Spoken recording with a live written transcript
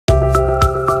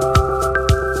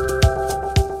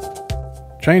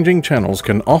Changing channels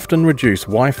can often reduce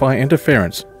Wi-Fi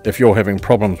interference if you're having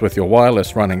problems with your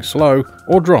wireless running slow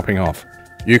or dropping off.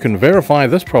 You can verify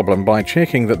this problem by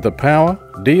checking that the power,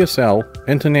 DSL,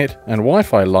 internet and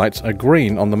Wi-Fi lights are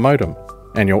green on the modem,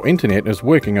 and your internet is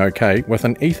working okay with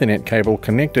an Ethernet cable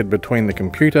connected between the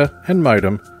computer and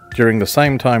modem during the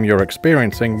same time you're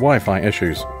experiencing Wi-Fi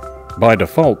issues. By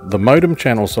default, the modem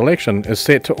channel selection is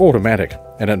set to automatic,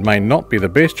 and it may not be the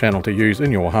best channel to use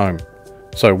in your home.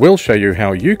 So we'll show you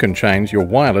how you can change your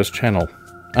wireless channel.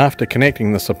 After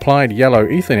connecting the supplied yellow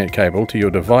Ethernet cable to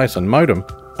your device and modem,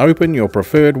 open your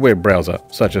preferred web browser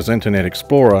such as Internet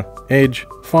Explorer, Edge,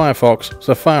 Firefox,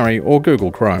 Safari or Google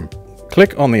Chrome.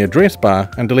 Click on the address bar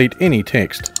and delete any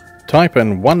text. Type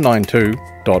in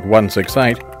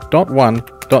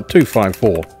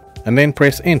 192.168.1.254 and then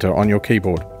press enter on your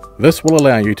keyboard. This will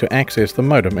allow you to access the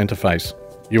modem interface.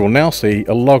 You will now see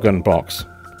a login box.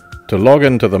 To log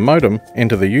into the modem,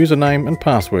 enter the username and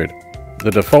password. The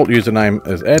default username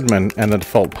is admin and the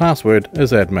default password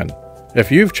is admin. If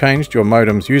you've changed your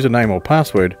modem's username or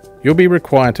password, you'll be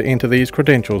required to enter these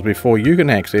credentials before you can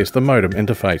access the modem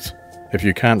interface. If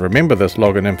you can't remember this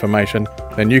login information,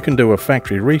 then you can do a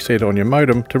factory reset on your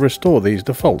modem to restore these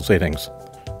default settings.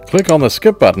 Click on the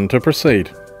skip button to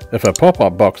proceed. If a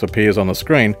pop-up box appears on the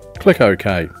screen, click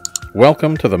OK.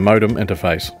 Welcome to the modem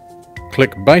interface.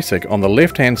 Click Basic on the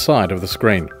left-hand side of the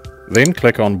screen. Then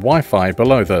click on Wi-Fi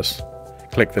below this.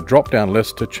 Click the drop-down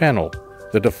list to Channel.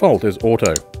 The default is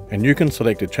Auto, and you can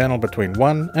select a channel between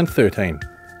 1 and 13.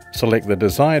 Select the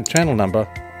desired channel number,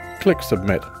 click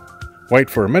Submit. Wait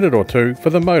for a minute or two for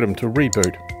the modem to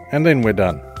reboot, and then we're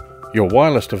done. Your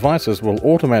wireless devices will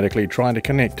automatically try to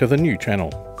connect to the new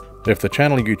channel. If the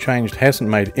channel you changed hasn't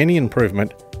made any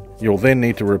improvement, you'll then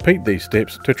need to repeat these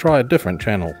steps to try a different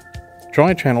channel.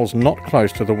 Try channels not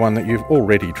close to the one that you've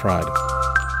already tried.